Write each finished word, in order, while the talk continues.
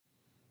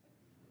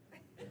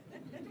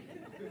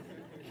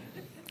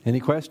Any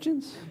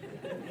questions?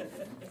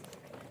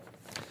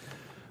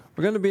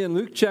 We're going to be in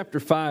Luke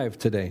chapter 5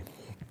 today.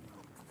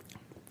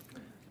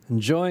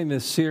 Enjoying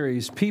this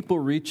series, People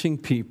Reaching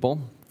People.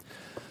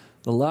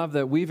 The love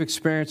that we've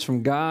experienced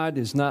from God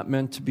is not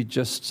meant to be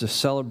just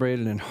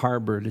celebrated and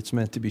harbored. It's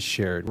meant to be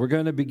shared. We're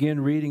going to begin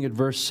reading at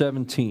verse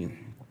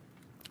 17.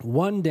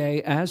 One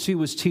day, as he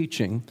was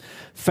teaching,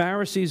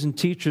 Pharisees and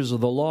teachers of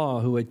the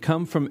law who had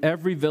come from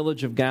every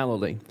village of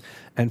Galilee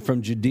and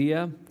from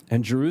Judea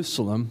and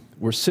Jerusalem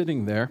were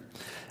sitting there,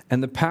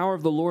 and the power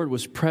of the Lord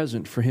was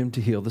present for him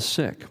to heal the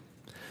sick.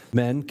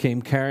 Men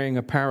came carrying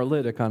a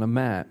paralytic on a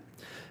mat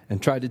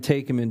and tried to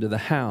take him into the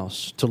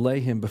house to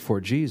lay him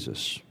before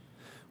Jesus.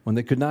 When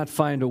they could not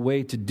find a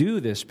way to do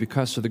this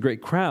because of the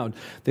great crowd,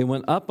 they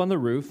went up on the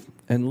roof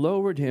and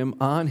lowered him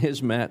on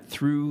his mat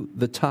through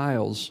the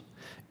tiles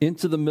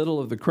into the middle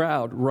of the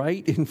crowd,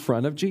 right in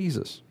front of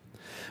Jesus.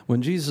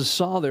 When Jesus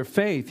saw their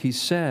faith, he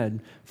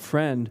said,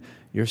 "Friend,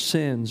 your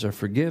sins are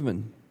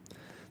forgiven."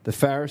 The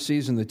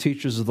Pharisees and the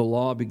teachers of the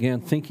law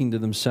began thinking to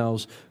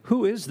themselves,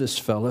 "Who is this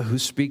fellow who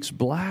speaks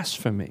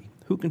blasphemy?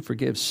 Who can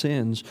forgive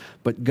sins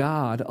but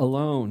God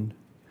alone?"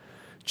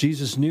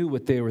 Jesus knew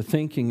what they were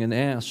thinking and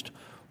asked,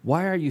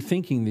 "Why are you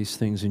thinking these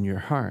things in your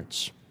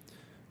hearts?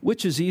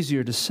 Which is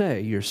easier to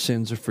say, 'Your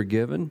sins are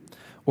forgiven,'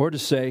 or to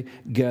say,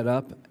 'Get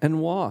up and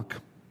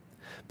walk'?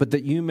 But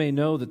that you may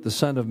know that the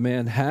Son of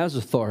Man has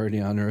authority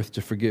on earth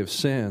to forgive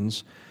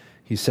sins,"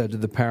 he said to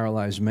the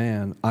paralyzed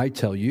man, "I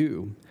tell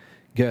you,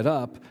 get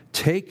up,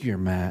 take your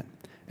mat,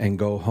 and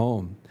go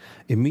home."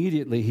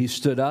 Immediately he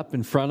stood up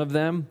in front of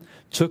them,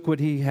 took what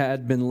he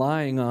had been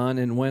lying on,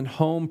 and went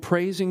home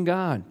praising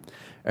God.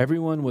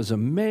 Everyone was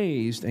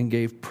amazed and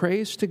gave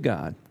praise to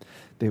God.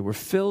 They were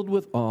filled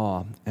with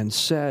awe and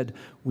said,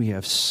 "We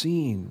have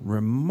seen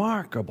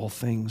remarkable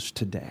things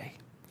today."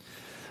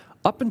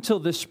 Up until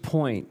this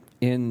point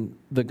in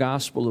the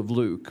Gospel of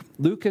Luke,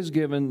 Luke has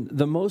given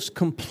the most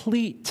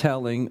complete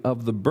telling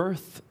of the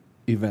birth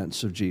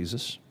events of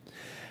Jesus,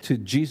 to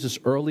Jesus'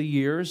 early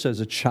years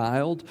as a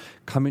child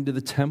coming to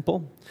the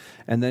temple,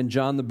 and then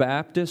John the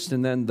Baptist,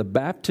 and then the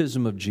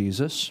baptism of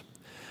Jesus.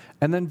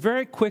 And then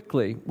very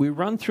quickly, we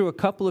run through a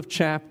couple of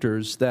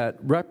chapters that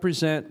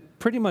represent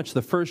pretty much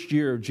the first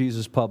year of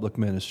Jesus' public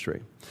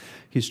ministry.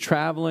 He's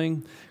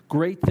traveling,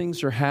 great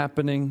things are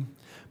happening,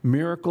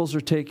 miracles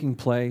are taking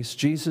place.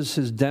 Jesus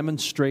has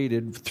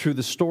demonstrated through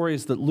the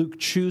stories that Luke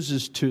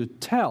chooses to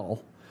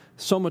tell,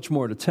 so much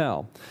more to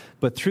tell.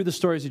 But through the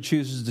stories he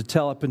chooses to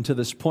tell up until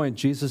this point,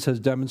 Jesus has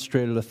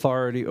demonstrated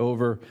authority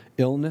over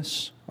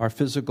illness, our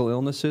physical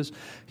illnesses.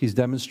 He's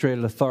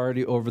demonstrated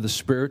authority over the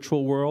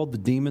spiritual world. The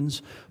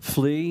demons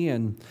flee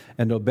and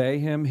obey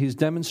him. He's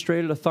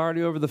demonstrated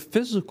authority over the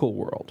physical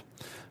world.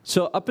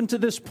 So up until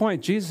this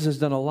point, Jesus has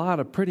done a lot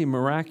of pretty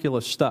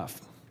miraculous stuff.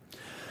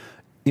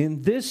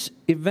 In this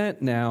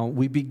event now,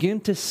 we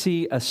begin to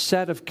see a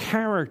set of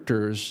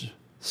characters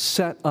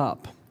set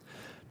up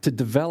to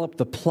develop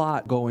the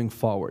plot going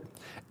forward.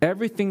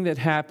 Everything that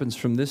happens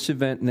from this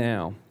event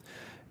now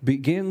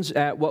begins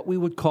at what we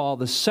would call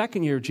the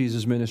second year of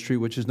Jesus' ministry,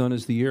 which is known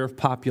as the year of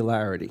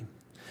popularity.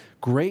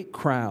 Great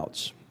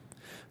crowds.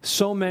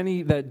 So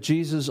many that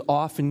Jesus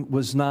often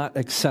was not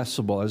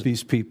accessible, as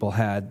these people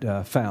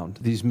had found.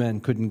 These men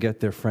couldn't get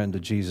their friend to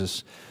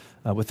Jesus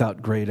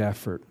without great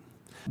effort.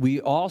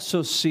 We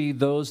also see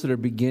those that are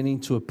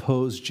beginning to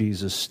oppose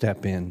Jesus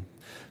step in.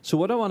 So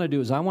what I want to do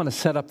is I want to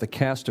set up the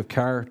cast of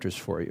characters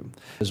for you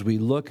as we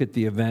look at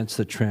the events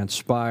that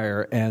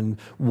transpire and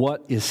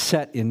what is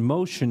set in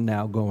motion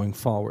now going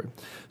forward.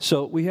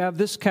 So we have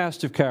this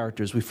cast of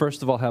characters. We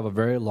first of all have a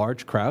very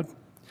large crowd.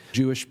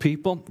 Jewish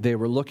people, they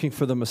were looking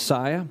for the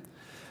Messiah.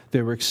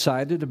 They were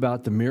excited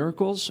about the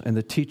miracles and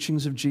the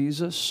teachings of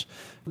Jesus.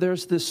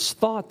 There's this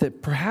thought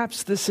that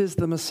perhaps this is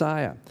the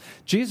Messiah.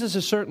 Jesus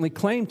has certainly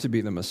claimed to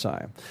be the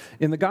Messiah.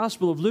 In the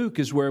Gospel of Luke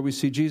is where we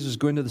see Jesus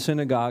go into the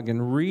synagogue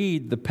and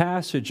read the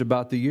passage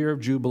about the year of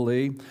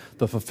Jubilee,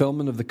 the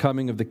fulfillment of the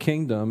coming of the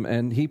kingdom,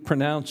 and he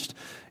pronounced,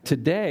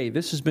 "Today,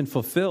 this has been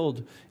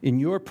fulfilled in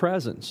your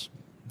presence."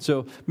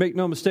 So make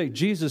no mistake,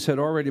 Jesus had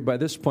already by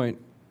this point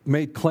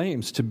made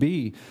claims to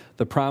be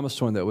the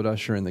promised one that would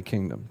usher in the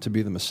kingdom, to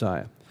be the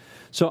Messiah.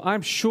 So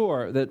I'm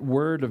sure that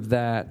word of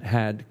that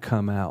had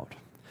come out.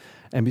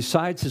 And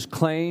besides his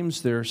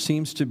claims, there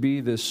seems to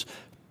be this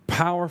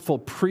powerful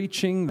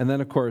preaching, and then,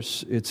 of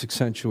course, it's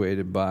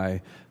accentuated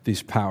by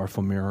these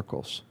powerful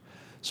miracles.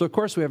 So, of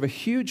course, we have a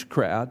huge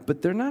crowd,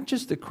 but they're not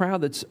just a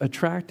crowd that's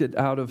attracted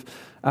out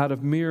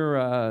of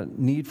mere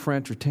need for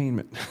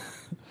entertainment.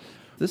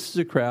 This is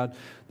a crowd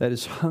that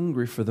is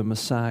hungry for the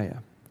Messiah.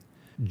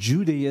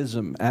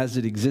 Judaism, as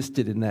it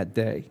existed in that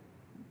day,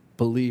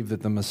 believed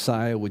that the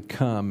Messiah would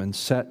come and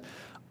set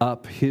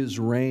up his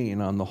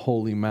reign on the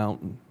holy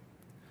mountain.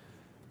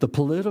 The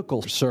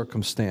political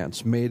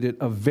circumstance made it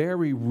a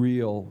very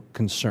real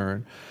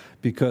concern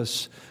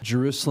because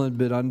Jerusalem had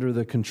been under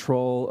the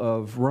control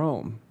of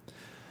Rome.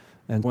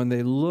 And when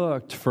they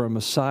looked for a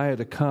Messiah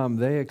to come,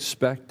 they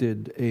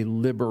expected a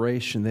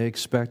liberation. They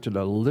expected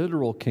a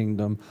literal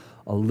kingdom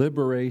a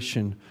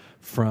liberation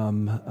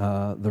from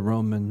the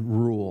Roman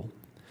rule.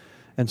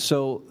 And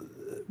so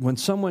when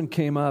someone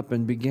came up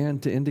and began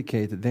to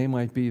indicate that they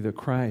might be the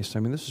Christ, I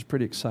mean, this is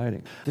pretty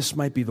exciting. This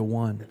might be the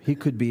one. He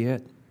could be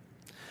it.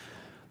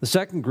 The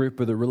second group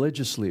are the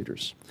religious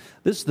leaders.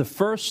 This is the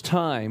first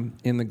time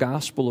in the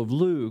Gospel of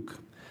Luke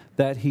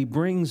that he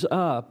brings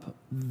up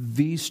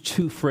these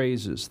two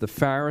phrases, the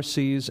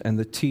Pharisees and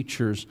the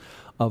teachers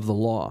of the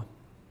law.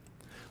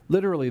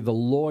 Literally the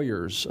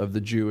lawyers of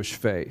the Jewish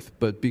faith.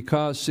 But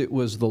because it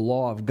was the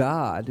law of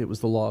God, it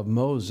was the law of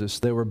Moses,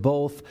 they were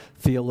both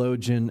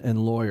theologian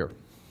and lawyer,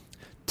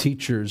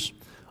 teachers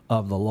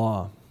of the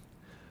law.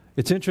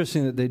 It's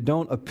interesting that they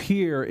don't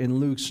appear in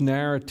Luke's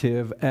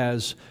narrative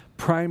as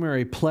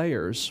primary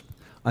players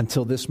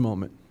until this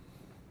moment.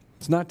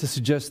 It's not to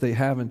suggest they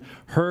haven't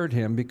heard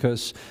him,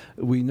 because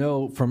we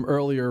know from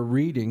earlier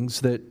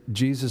readings that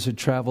Jesus had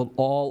traveled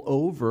all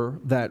over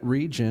that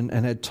region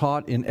and had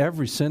taught in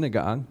every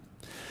synagogue.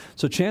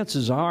 So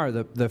chances are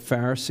that the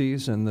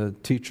Pharisees and the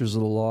teachers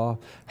of the law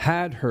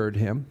had heard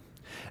him.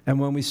 And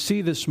when we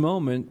see this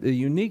moment, the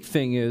unique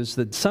thing is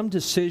that some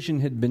decision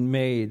had been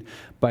made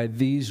by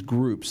these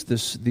groups,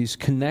 these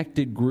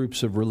connected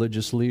groups of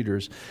religious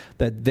leaders,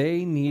 that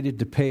they needed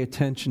to pay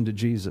attention to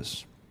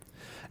Jesus.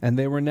 And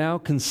they were now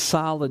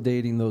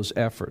consolidating those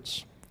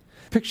efforts.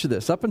 Picture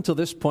this. Up until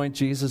this point,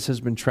 Jesus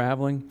has been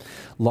traveling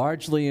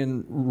largely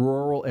in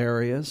rural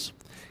areas.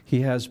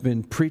 He has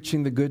been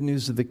preaching the good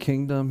news of the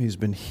kingdom. He's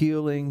been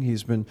healing.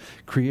 He's been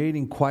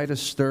creating quite a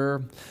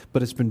stir,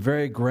 but it's been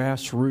very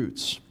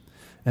grassroots.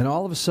 And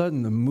all of a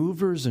sudden, the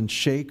movers and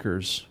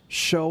shakers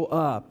show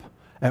up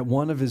at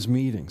one of his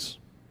meetings.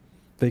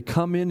 They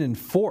come in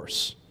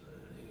force.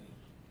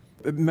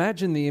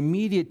 Imagine the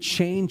immediate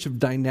change of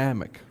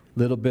dynamic. A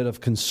little bit of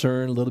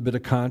concern, a little bit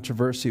of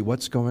controversy.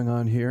 What's going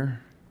on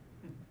here?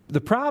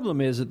 The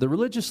problem is that the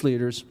religious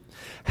leaders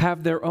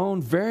have their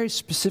own very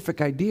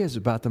specific ideas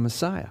about the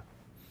Messiah.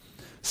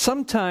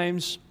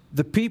 Sometimes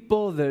the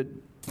people that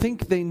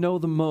think they know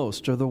the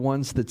most are the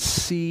ones that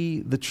see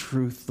the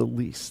truth the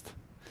least.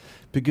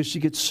 Because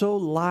you get so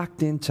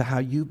locked into how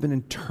you've been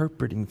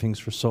interpreting things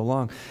for so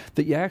long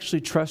that you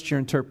actually trust your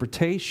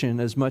interpretation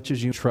as much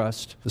as you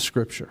trust the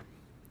Scripture.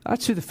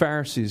 That's who the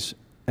Pharisees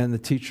and the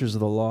teachers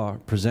of the law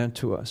present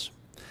to us.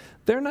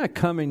 They're not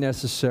coming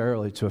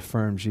necessarily to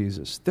affirm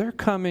Jesus. They're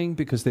coming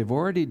because they've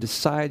already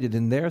decided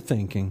in their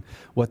thinking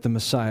what the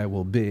Messiah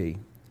will be,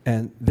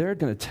 and they're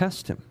going to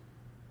test him.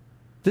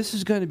 This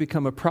is going to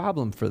become a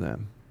problem for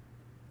them,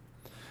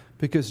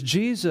 because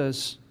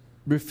Jesus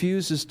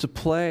refuses to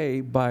play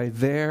by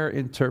their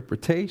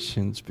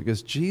interpretations,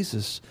 because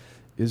Jesus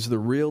is the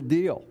real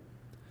deal.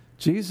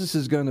 Jesus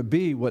is going to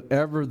be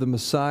whatever the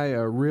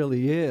Messiah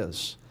really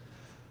is.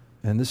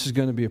 And this is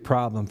going to be a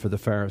problem for the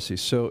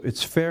Pharisees. So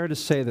it's fair to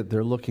say that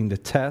they're looking to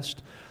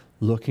test,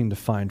 looking to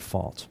find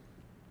fault.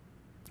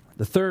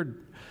 The third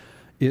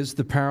is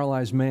the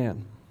paralyzed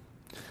man.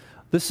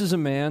 This is a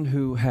man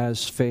who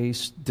has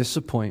faced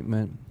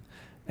disappointment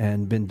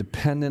and been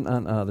dependent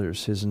on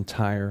others his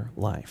entire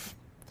life.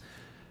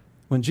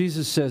 When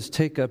Jesus says,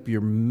 take up your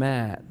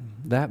mat,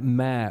 that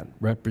mat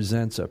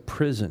represents a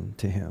prison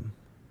to him.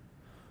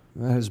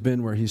 That has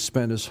been where he's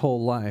spent his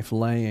whole life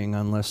laying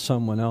unless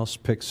someone else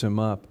picks him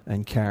up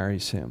and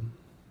carries him.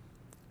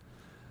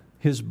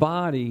 His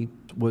body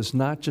was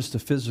not just a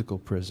physical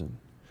prison,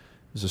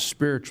 it was a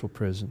spiritual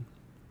prison.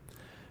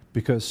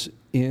 Because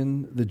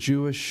in the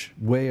Jewish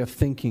way of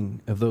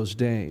thinking of those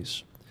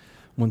days,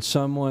 when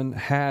someone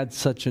had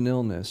such an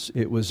illness,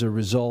 it was a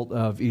result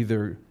of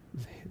either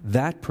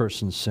that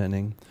person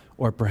sinning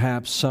or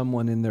perhaps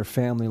someone in their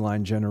family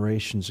line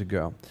generations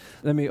ago.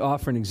 Let me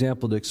offer an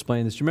example to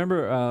explain this. Do you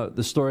remember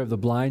the story of the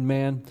blind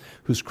man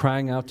who's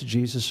crying out to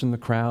Jesus in the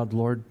crowd,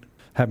 Lord,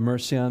 have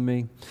mercy on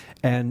me?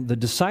 And the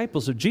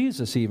disciples of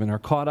Jesus even are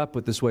caught up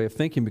with this way of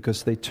thinking,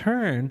 because they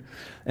turn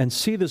and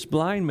see this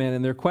blind man,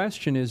 and their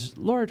question is,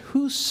 Lord,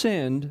 who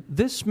sinned,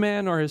 this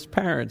man or his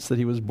parents, that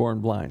he was born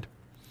blind?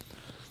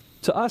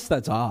 To us,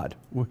 that's odd.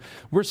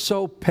 We're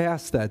so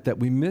past that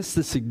we miss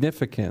the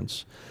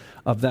significance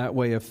of that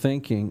way of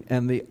thinking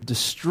and the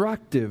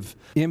destructive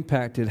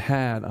impact it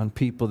had on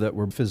people that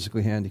were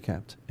physically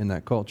handicapped in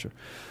that culture.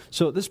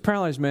 So this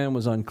paralyzed man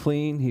was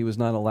unclean. He was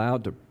not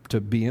allowed to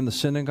be in the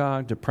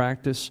synagogue, to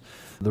practice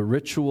the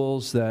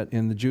rituals that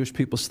in the Jewish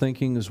people's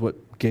thinking is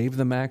what gave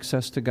them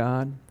access to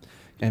God.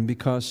 And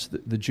because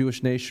the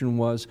Jewish nation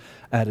was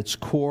at its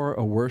core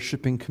a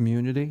worshiping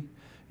community,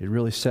 it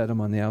really set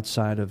him on the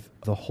outside of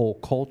the whole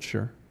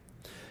culture,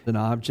 an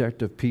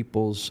object of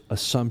people's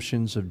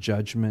assumptions of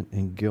judgment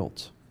and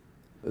guilt.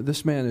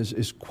 This man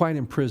is quite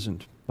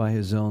imprisoned by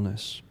his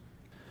illness.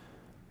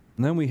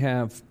 And then we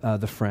have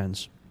the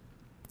friends.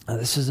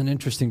 This is an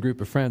interesting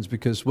group of friends,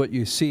 because what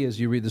you see as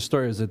you read the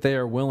story is that they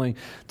are willing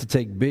to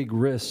take big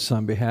risks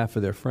on behalf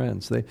of their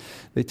friends.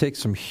 They take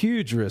some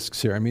huge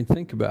risks here. I mean,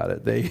 think about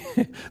it. They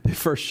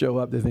first show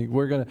up, they think,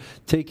 we're going to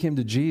take him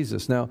to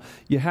Jesus. Now,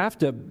 you have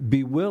to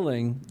be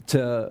willing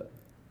to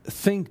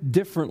think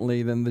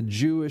differently than the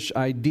Jewish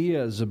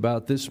ideas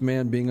about this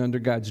man being under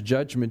God's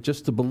judgment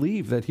just to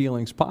believe that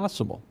healing's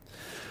possible.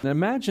 And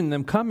imagine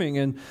them coming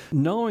and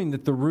knowing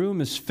that the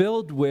room is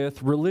filled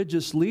with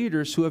religious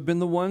leaders who have been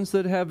the ones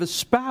that have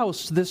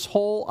espoused this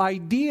whole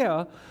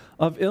idea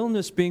of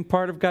illness being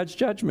part of God's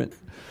judgment.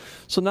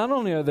 So not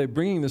only are they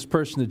bringing this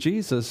person to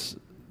Jesus,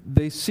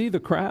 they see the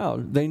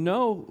crowd. They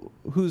know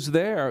who's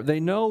there. They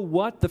know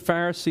what the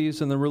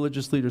Pharisees and the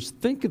religious leaders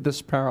think of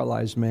this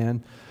paralyzed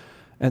man,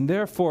 and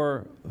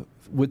therefore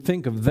would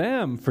think of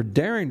them for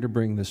daring to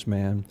bring this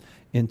man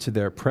into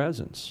their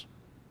presence.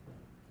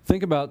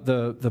 Think about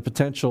the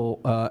potential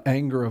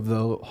anger of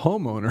the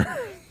homeowner,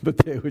 but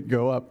they would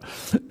go up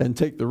and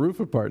take the roof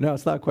apart. Now,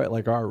 it's not quite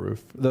like our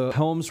roof. The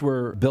homes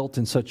were built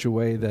in such a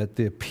way that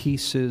the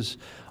pieces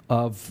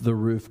of the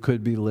roof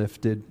could be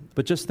lifted.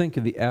 But just think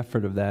of the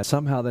effort of that.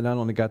 Somehow they not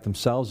only got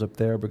themselves up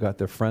there, but got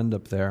their friend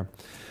up there.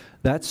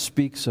 That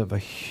speaks of a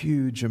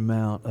huge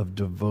amount of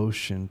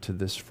devotion to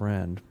this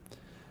friend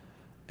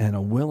and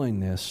a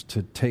willingness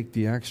to take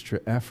the extra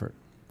effort.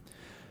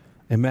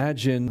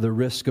 Imagine the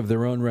risk of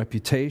their own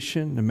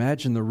reputation.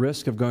 Imagine the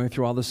risk of going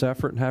through all this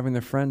effort and having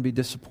their friend be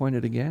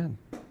disappointed again.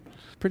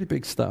 Pretty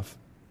big stuff.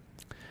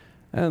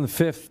 And the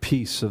fifth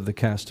piece of the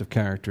cast of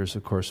characters,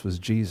 of course, was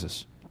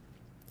Jesus.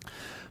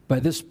 By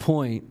this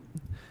point,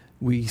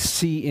 we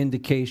see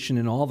indication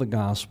in all the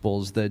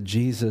Gospels that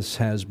Jesus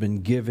has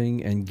been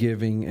giving and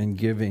giving and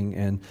giving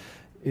and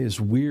is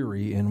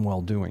weary in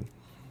well-doing.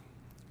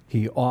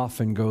 He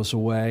often goes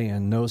away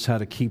and knows how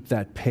to keep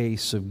that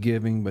pace of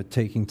giving, but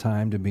taking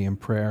time to be in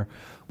prayer.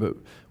 But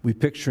we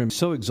picture him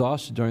so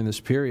exhausted during this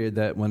period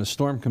that when a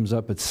storm comes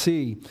up at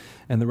sea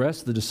and the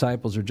rest of the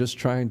disciples are just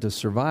trying to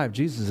survive,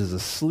 Jesus is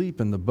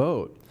asleep in the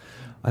boat.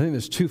 I think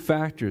there's two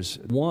factors.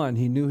 One,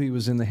 he knew he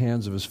was in the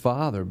hands of his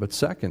Father. But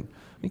second,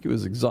 I think he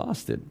was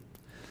exhausted.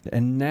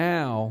 And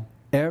now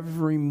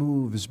every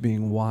move is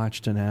being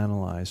watched and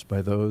analyzed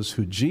by those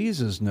who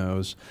Jesus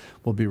knows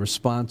will be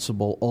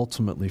responsible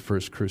ultimately for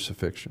his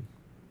crucifixion.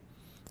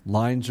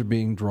 Lines are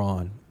being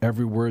drawn.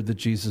 Every word that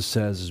Jesus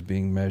says is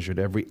being measured.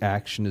 Every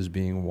action is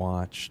being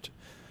watched.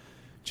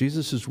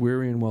 Jesus is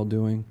weary and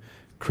well-doing.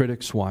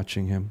 Critics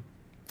watching him.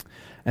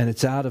 And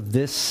it's out of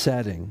this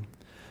setting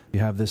you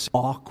have this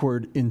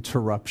awkward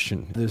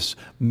interruption. This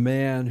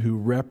man who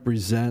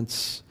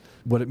represents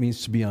what it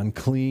means to be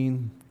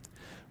unclean,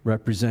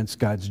 represents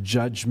God's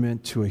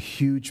judgment to a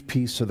huge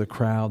piece of the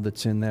crowd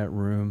that's in that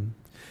room.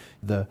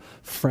 The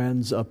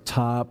friends up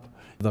top,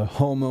 the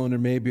homeowner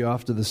maybe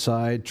off to the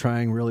side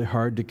trying really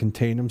hard to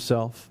contain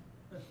himself.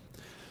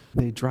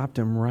 They dropped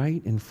him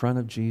right in front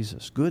of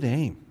Jesus. Good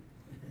aim.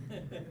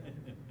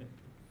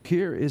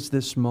 Here is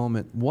this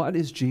moment. What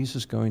is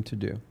Jesus going to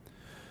do?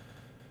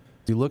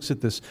 He looks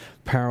at this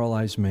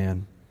paralyzed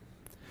man.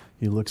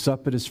 He looks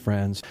up at his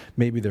friends.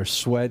 Maybe they're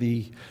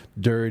sweaty,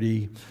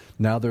 dirty.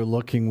 Now they're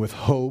looking with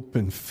hope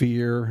and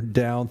fear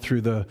down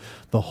through the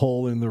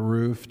hole in the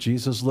roof.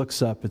 Jesus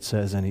looks up, it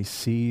says, and he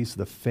sees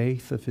the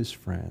faith of his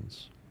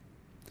friends.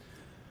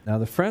 Now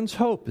the friend's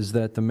hope is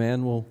that the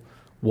man will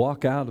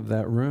walk out of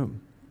that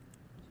room.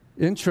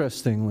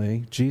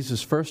 Interestingly,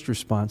 Jesus' first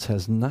response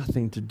has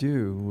nothing to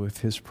do with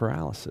his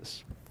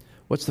paralysis.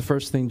 What's the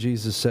first thing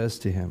Jesus says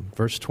to him?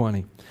 Verse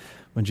 20.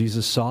 When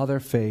Jesus saw their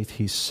faith,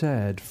 he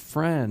said,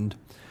 "Friend,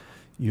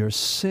 your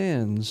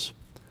sins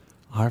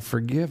are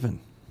forgiven."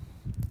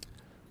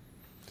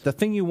 The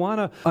thing you want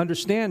to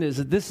understand is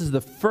that this is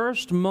the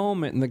first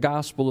moment in the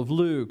Gospel of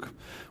Luke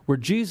where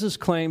Jesus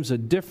claims a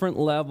different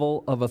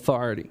level of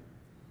authority.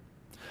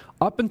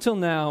 Up until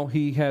now,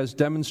 he has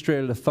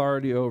demonstrated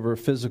authority over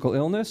physical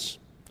illness,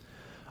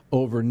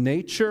 over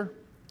nature,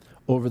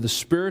 over the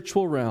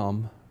spiritual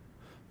realm.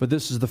 But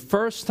this is the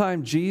first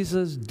time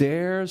Jesus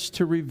dares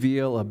to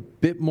reveal a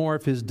bit more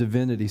of his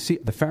divinity. See,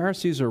 the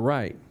Pharisees are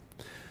right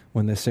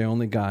when they say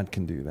only God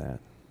can do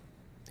that.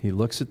 He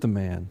looks at the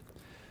man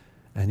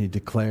and he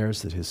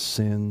declares that his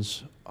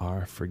sins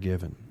are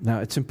forgiven.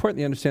 Now, it's important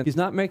to understand, he's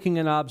not making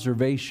an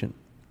observation.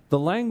 The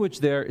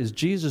language there is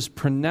Jesus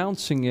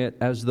pronouncing it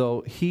as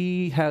though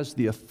he has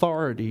the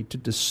authority to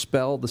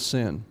dispel the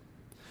sin.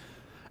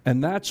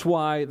 And that's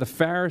why the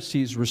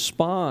Pharisees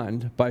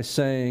respond by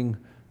saying,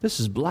 "This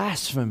is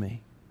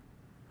blasphemy."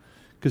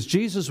 Because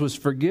Jesus was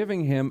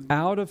forgiving him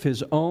out of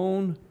his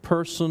own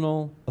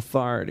personal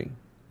authority.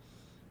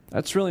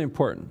 That's really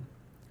important.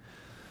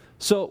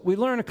 So we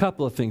learn a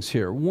couple of things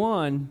here.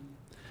 One,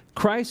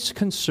 Christ's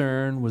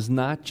concern was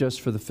not just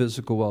for the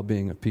physical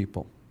well-being of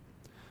people.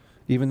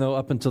 Even though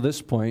up until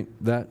this point,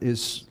 that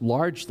is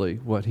largely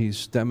what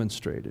he's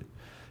demonstrated.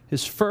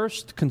 His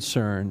first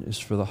concern is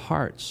for the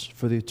hearts,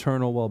 for the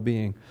eternal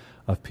well-being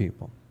of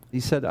people.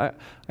 He said,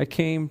 I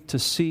came to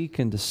seek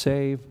and to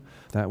save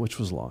that which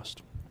was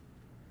lost.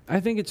 I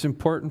think it's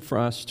important for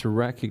us to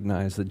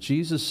recognize that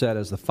Jesus said,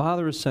 as the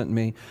Father has sent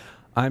me,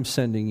 I'm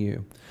sending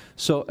you.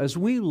 So as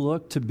we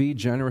look to be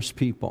generous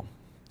people,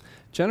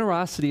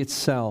 generosity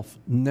itself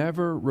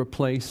never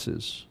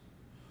replaces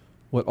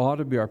what ought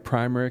to be our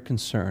primary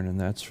concern, and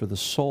that's for the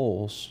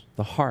souls,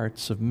 the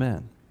hearts of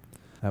men.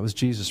 That was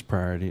Jesus'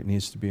 priority. It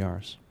needs to be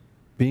ours.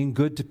 being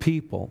good to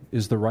people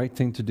is the right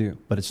thing to do,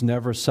 but it's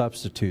never a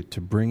substitute to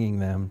bringing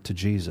them to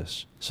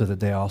Jesus so that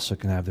they also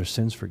can have their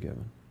sins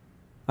forgiven.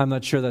 I'm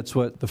not sure that's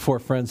what the 4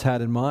 friends had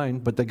in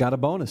mind, but they got a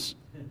bonus.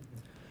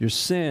 Your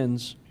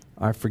sins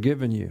are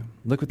forgiven you.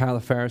 Look at how the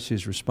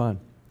Pharisees respond.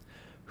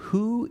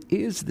 Who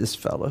is this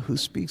fellow who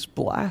speaks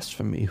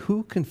blasphemy?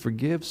 Who can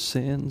forgive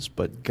sins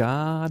but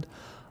God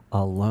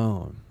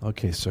alone?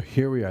 Okay, so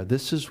here we are.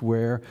 This is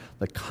where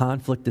the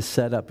conflict is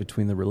set up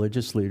between the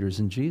religious leaders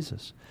and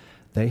Jesus.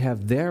 They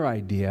have their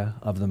idea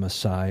of the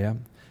Messiah,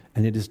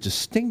 and it is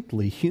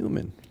distinctly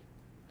human.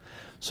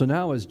 So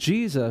now as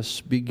Jesus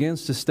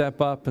begins to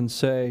step up and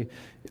say,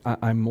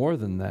 I'm more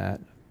than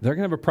that, they're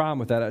going to have a problem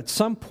with that. At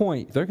some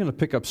point, they're going to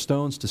pick up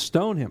stones to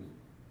stone him.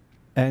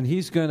 And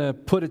he's going to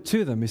put it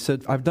to them. He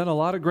said, I've done a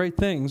lot of great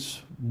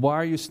things. Why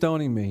are you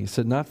stoning me? He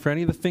said, not for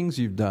any of the things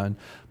you've done,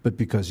 but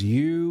because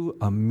you,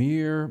 a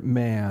mere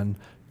man,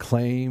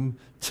 claim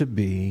to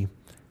be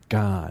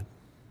God.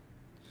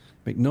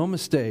 Make no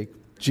mistake,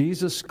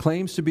 Jesus'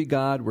 claims to be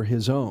God were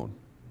his own.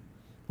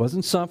 It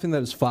wasn't something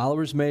that his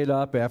followers made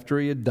up after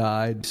he had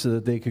died so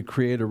that they could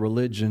create a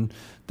religion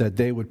that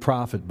they would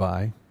profit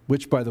by,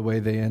 which, by the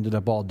way, they ended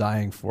up all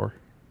dying for.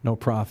 No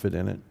profit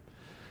in it.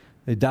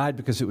 They died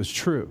because it was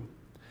true.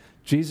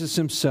 Jesus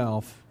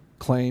himself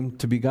claimed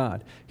to be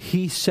God.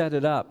 He set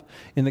it up.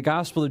 In the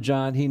Gospel of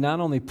John, he not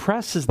only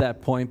presses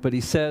that point, but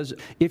he says,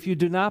 if you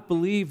do not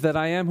believe that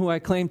I am who I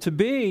claim to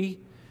be,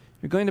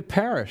 you're going to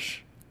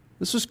perish.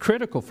 This was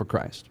critical for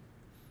Christ,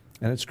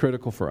 and it's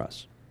critical for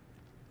us.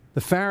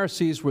 The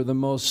Pharisees were the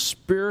most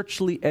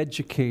spiritually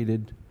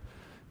educated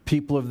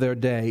people of their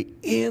day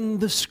in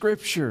the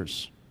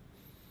Scriptures.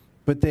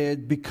 But they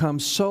had become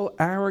so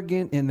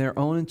arrogant in their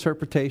own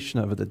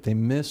interpretation of it that they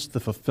missed the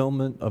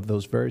fulfillment of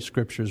those very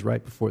Scriptures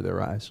right before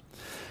their eyes.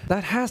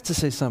 That has to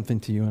say something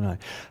to you and I.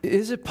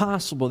 Is it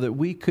possible that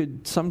we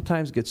could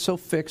sometimes get so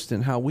fixed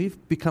in how we've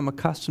become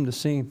accustomed to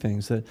seeing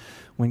things that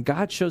when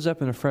God shows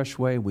up in a fresh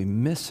way, we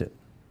miss it?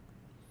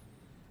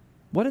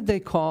 What did they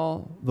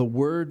call the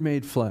Word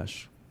made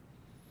flesh?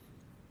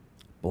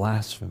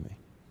 Blasphemy.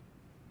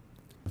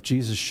 If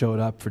Jesus showed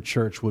up for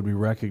church, would we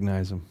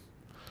recognize him?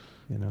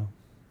 You know?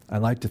 I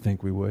like to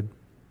think we would.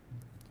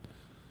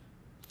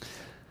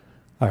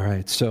 All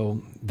right,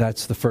 so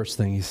that's the first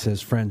thing. He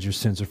says, friends, your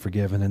sins are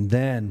forgiven. And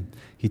then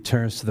he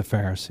turns to the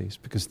Pharisees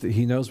because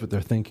he knows what they're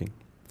thinking.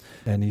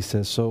 And he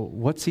says, so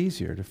what's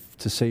easier,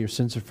 to say your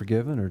sins are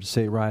forgiven or to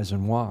say rise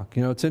and walk?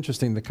 You know, it's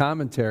interesting. The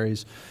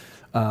commentaries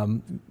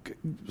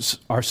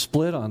are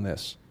split on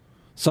this.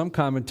 Some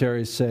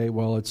commentaries say,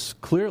 well, it's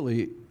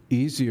clearly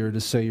easier to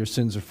say your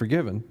sins are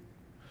forgiven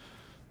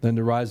than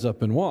to rise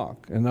up and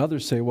walk. And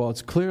others say, well,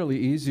 it's clearly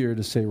easier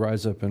to say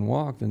rise up and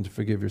walk than to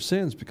forgive your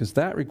sins because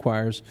that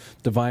requires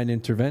divine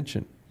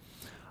intervention.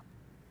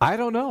 I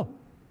don't know.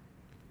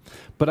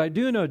 But I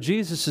do know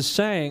Jesus is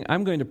saying,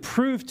 I'm going to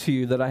prove to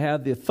you that I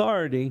have the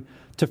authority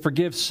to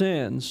forgive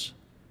sins.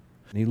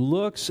 And he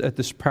looks at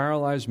this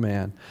paralyzed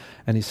man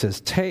and he says,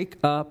 take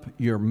up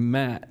your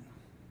mat.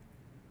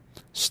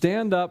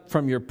 Stand up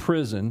from your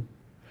prison.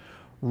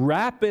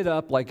 Wrap it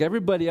up like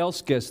everybody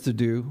else gets to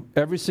do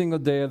every single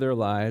day of their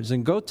lives,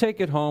 and go take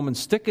it home and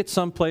stick it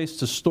someplace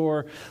to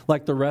store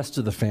like the rest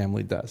of the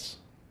family does.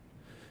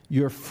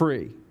 You're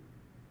free.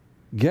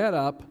 Get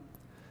up,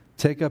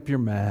 take up your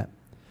mat,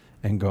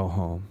 and go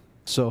home.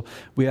 So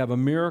we have a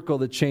miracle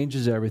that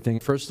changes everything.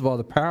 First of all,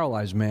 the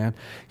paralyzed man,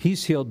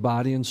 he's healed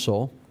body and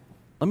soul.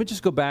 Let me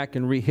just go back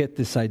and re-hit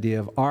this idea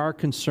of our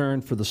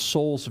concern for the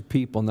souls of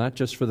people, not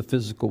just for the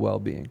physical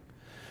well-being.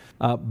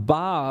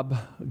 Bob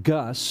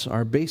Gus,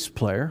 our bass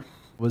player,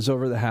 was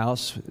over the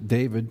house.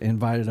 David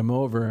invited him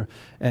over,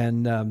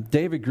 and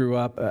David grew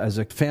up as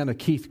a fan of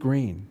Keith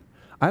Green.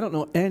 I don't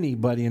know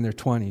anybody in their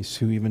 20s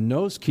who even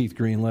knows Keith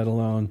Green, let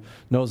alone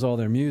knows all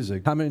their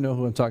music. How many know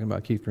who I'm talking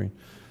about, Keith Green?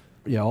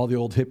 Yeah, all the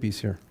old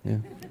hippies here. Yeah,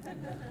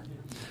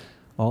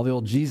 all the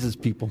old Jesus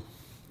people.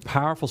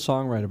 Powerful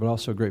songwriter, but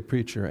also a great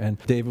preacher. And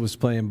David was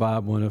playing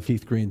Bob one of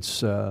Keith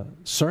Green's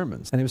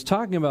sermons, and he was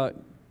talking about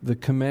the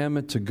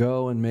commandment to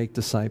go and make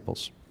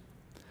disciples.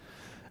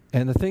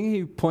 And the thing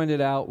he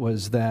pointed out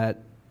was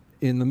that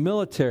in the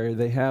military,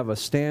 they have a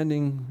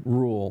standing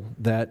rule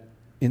that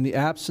in the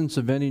absence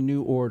of any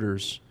new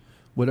orders,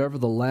 whatever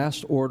the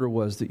last order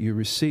was that you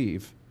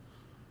receive,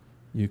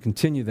 you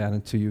continue that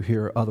until you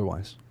hear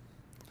otherwise.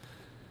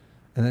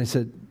 And then he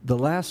said, the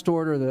last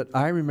order that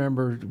I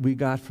remember we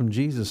got from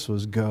Jesus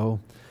was go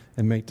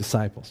and make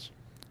disciples.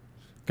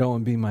 Go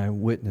and be my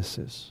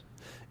witnesses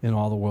in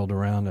all the world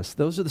around us.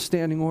 Those are the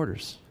standing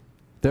orders.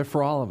 They're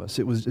for all of us.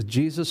 It was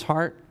Jesus'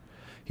 heart.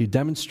 He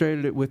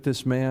demonstrated it with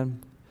this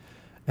man,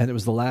 and it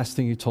was the last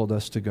thing he told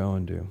us to go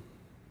and do.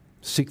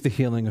 Seek the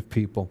healing of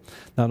people,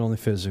 not only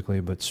physically,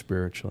 but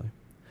spiritually.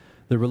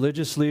 The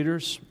religious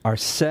leaders are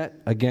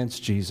set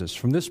against Jesus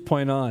from this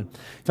point on.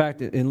 In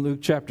fact, in Luke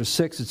chapter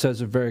 6, it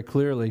says it very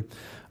clearly,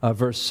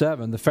 verse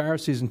 7, the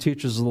Pharisees and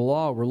teachers of the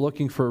law were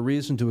looking for a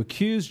reason to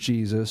accuse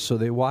Jesus, so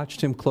they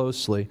watched him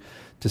closely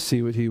to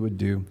see what he would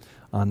do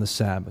on the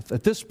Sabbath.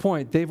 At this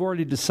point, they've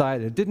already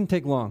decided. It didn't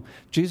take long.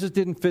 Jesus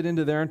didn't fit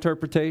into their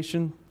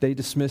interpretation. They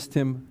dismissed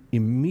him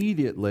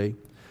immediately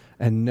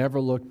and never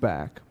looked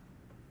back.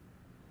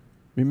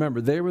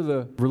 Remember, they were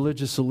the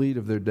religious elite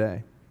of their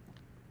day.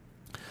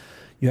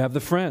 You have the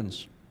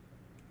friends,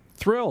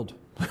 thrilled,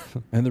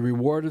 and the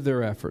reward of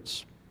their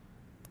efforts.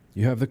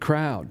 You have the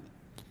crowd,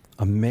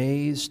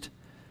 amazed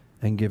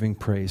and giving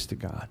praise to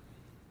God.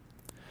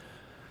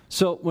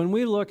 So when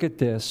we look at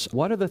this,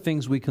 what are the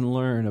things we can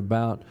learn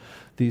about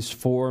these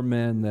four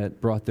men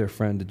that brought their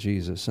friend to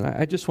Jesus? And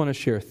I just want to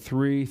share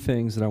three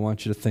things that I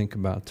want you to think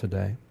about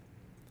today.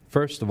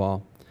 First of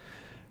all,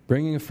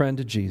 bringing a friend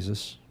to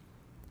Jesus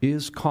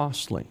is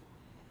costly.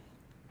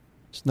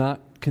 It's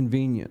not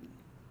convenient.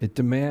 It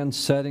demands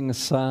setting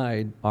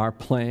aside our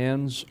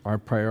plans, our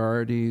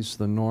priorities,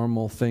 the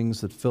normal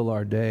things that fill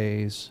our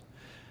days,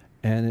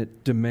 and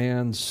it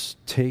demands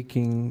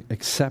taking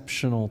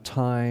exceptional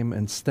time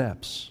and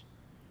steps.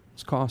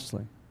 It's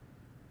costly.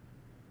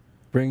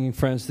 Bringing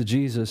friends to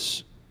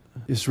Jesus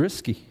is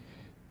risky.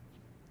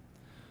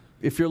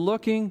 If you're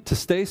looking to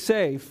stay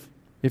safe,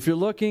 if you're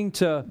looking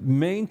to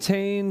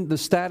maintain the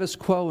status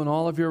quo in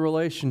all of your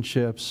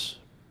relationships,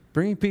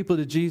 bringing people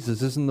to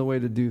Jesus isn't the way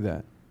to do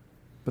that.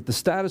 But the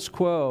status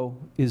quo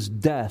is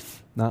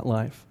death, not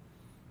life.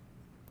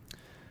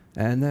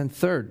 And then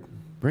third,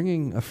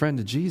 bringing a friend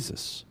to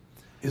Jesus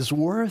is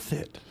worth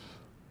it.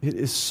 It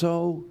is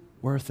so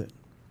worth it.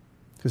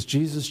 Because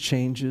Jesus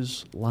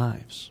changes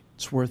lives.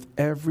 It's worth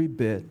every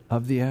bit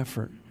of the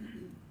effort.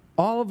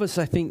 All of us,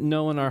 I think,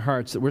 know in our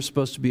hearts that we're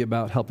supposed to be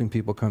about helping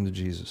people come to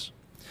Jesus.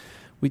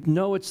 We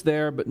know it's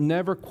there, but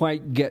never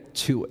quite get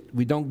to it.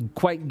 We don't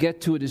quite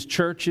get to it as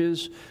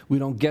churches. We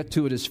don't get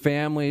to it as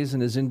families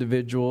and as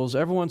individuals.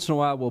 Every once in a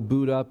while, we'll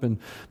boot up and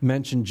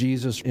mention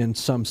Jesus in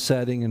some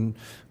setting, and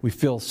we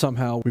feel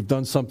somehow we've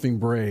done something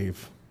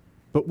brave.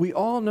 But we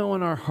all know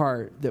in our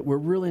heart that we're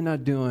really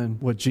not doing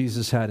what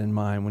Jesus had in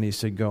mind when he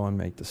said, go and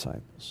make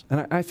disciples.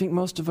 And I think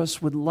most of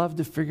us would love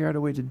to figure out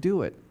a way to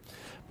do it.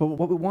 But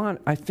what we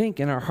want, I think,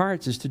 in our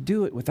hearts is to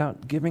do it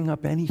without giving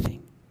up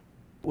anything,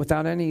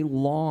 without any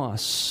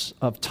loss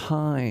of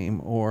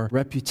time or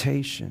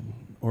reputation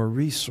or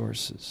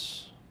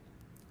resources.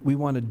 We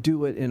want to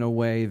do it in a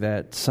way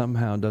that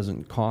somehow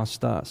doesn't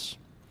cost us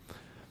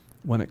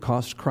when it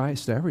costs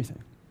Christ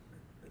everything.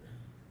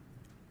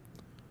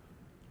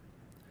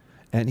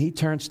 And he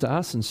turns to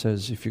us and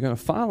says, if you're going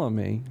to follow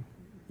me,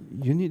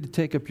 you need to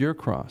take up your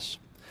cross.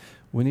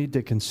 We need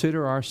to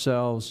consider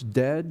ourselves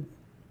dead,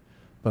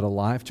 but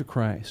alive to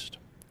Christ.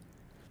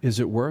 Is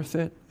it worth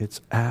it?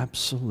 It's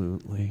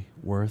absolutely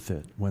worth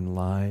it when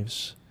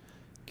lives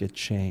get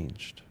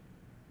changed.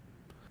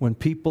 When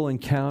people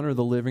encounter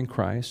the living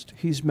Christ,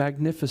 he's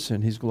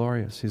magnificent, he's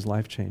glorious, he's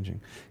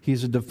life-changing.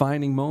 He's a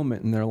defining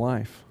moment in their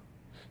life.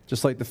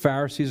 Just like the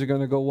Pharisees are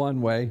going to go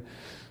one way,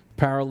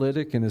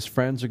 paralytic and his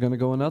friends are going to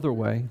go another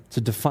way. It's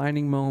a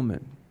defining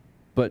moment.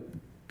 But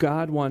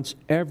God wants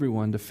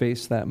everyone to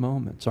face that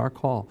moment. It's our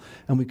call.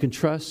 And we can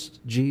trust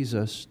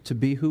Jesus to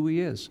be who he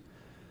is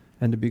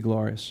and to be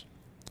glorious.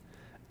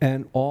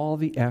 And all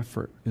the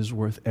effort is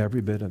worth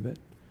every bit of it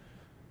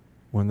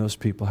when those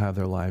people have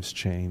their lives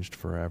changed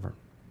forever.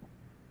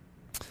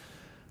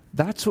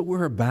 That's what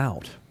we're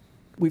about.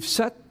 We've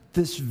set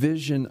this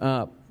vision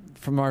up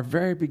from our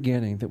very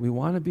beginning that we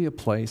want to be a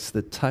place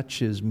that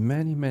touches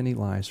many, many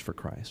lives for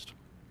Christ.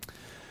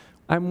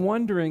 I'm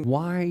wondering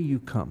why you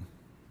come.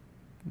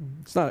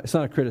 It's not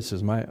a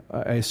criticism. I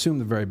assume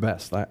the very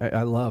best.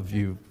 I love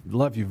you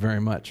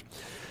very much.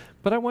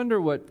 But I wonder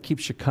what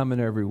keeps you coming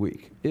every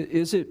week.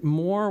 Is it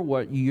more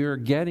what you're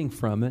getting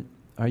from it?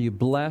 Are you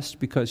blessed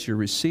because you're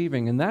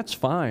receiving? And that's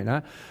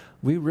fine.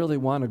 We really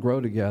want to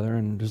grow together,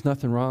 and there's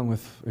nothing wrong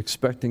with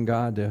expecting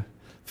God to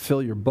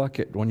fill your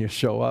bucket when you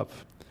show up.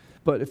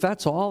 But if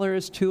that's all there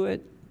is to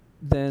it,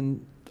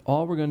 then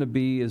all we're going to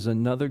be is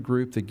another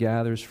group that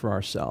gathers for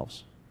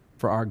ourselves,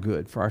 for our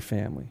good, for our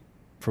family,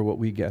 for what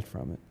we get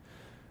from it.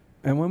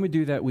 And when we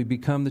do that, we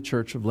become the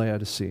church of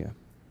Laodicea.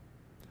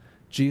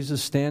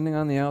 Jesus standing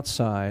on the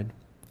outside,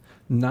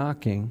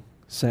 knocking,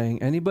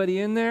 saying, anybody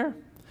in there?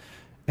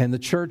 And the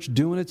church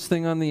doing its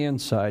thing on the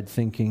inside,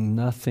 thinking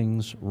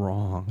nothing's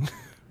wrong.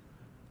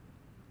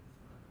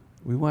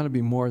 We want to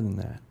be more than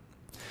that.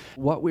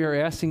 What we are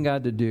asking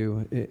God to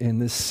do in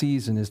this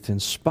season is to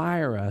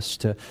inspire us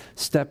to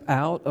step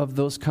out of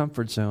those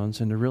comfort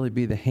zones and to really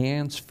be the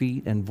hands,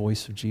 feet, and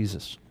voice of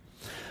Jesus.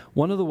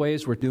 One of the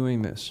ways we're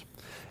doing this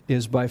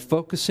is by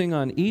focusing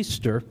on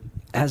Easter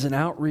as an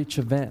outreach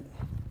event.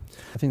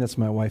 I think that's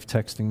my wife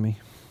texting me.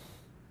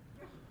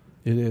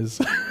 It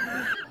is.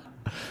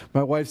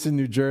 My wife's in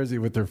New Jersey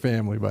with her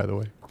family, by the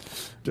way.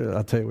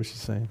 I'll tell you what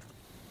she's saying.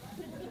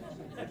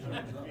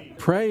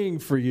 Praying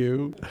for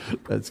you.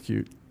 That's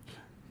cute.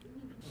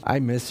 I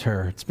miss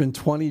her. It's been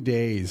 20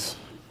 days.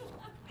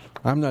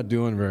 I'm not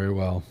doing very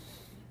well.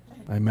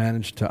 I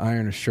managed to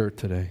iron a shirt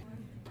today.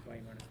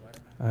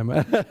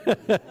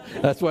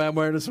 That's why I'm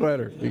wearing a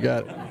sweater. You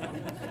got it.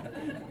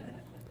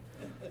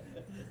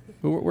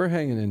 We're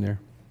hanging in there.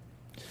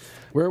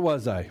 Where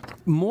was I?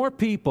 More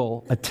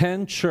people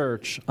attend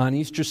church on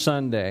Easter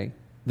Sunday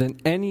than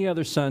any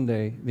other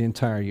Sunday the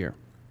entire year.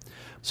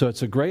 So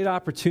it's a great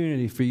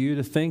opportunity for you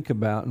to think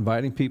about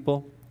inviting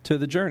people to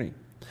the journey.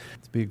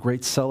 It's be a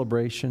great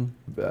celebration.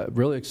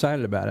 Really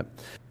excited about it.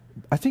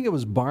 I think it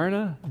was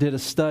Barna did a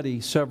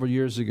study several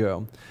years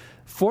ago.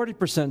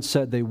 40%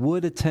 said they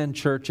would attend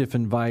church if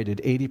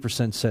invited.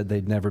 80% said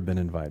they'd never been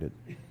invited.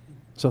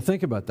 So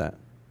think about that.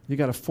 You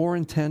got a 4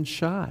 in 10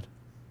 shot.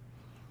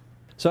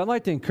 So I'd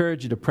like to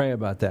encourage you to pray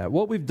about that.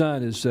 What we've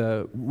done is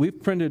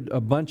we've printed a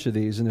bunch of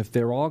these, and if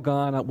they're all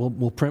gone,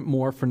 we'll print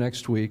more for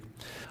next week.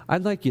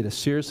 I'd like you to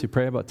seriously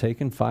pray about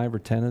taking 5 or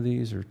 10 of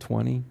these or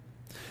 20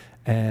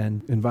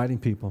 and inviting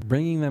people,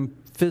 bringing them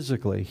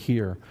physically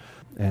here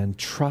and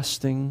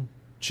trusting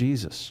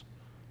Jesus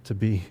to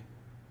be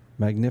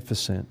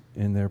magnificent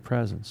in their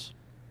presence.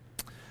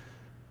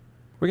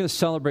 We're going to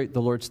celebrate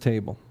the Lord's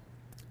table.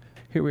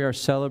 Here we are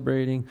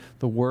celebrating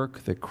the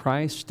work that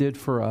Christ did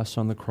for us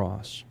on the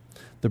cross.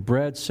 The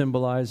bread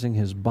symbolizing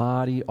his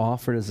body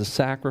offered as a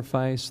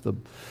sacrifice, the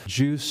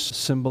juice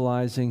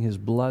symbolizing his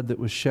blood that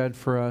was shed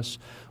for us,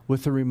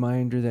 with a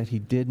reminder that he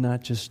did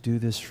not just do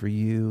this for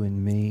you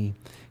and me,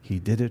 he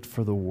did it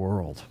for the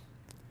world.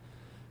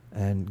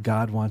 And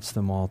God wants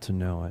them all to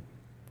know it.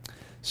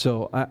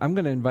 So I'm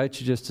going to invite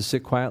you just to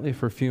sit quietly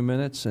for a few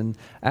minutes, and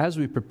as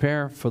we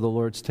prepare for the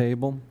Lord's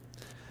table,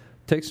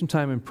 take some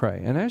time and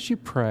pray. And as you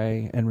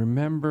pray and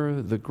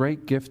remember the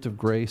great gift of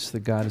grace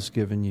that God has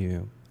given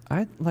you,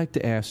 I'd like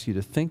to ask you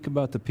to think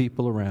about the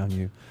people around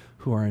you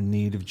who are in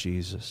need of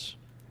Jesus.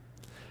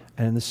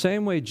 And in the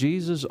same way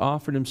Jesus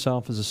offered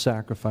himself as a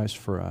sacrifice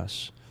for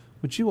us,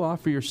 would you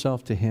offer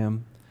yourself to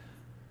him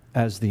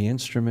as the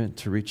instrument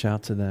to reach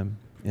out to them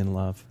in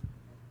love?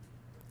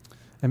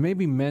 And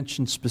maybe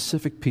mention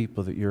specific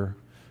people that you're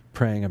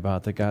praying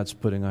about, that God's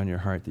putting on your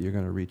heart, that you're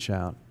going to reach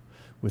out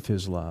with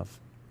his love.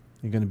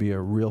 You're going to be a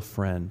real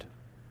friend.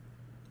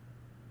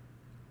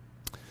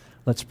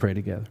 Let's pray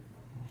together.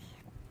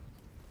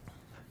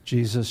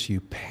 Jesus,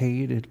 you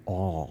paid it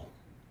all.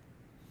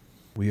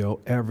 We owe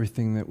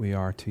everything that we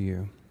are to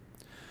you.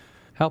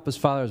 Help us,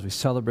 Father, as we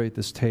celebrate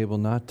this table,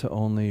 not to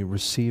only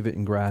receive it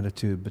in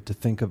gratitude, but to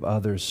think of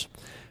others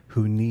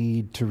who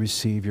need to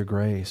receive your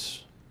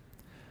grace.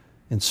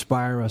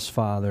 Inspire us,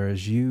 Father,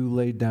 as you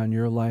laid down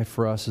your life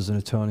for us as an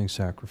atoning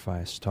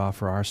sacrifice, to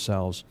offer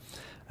ourselves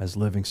as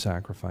living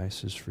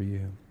sacrifices for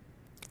you.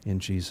 In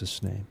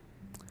Jesus' name,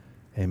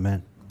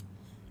 amen.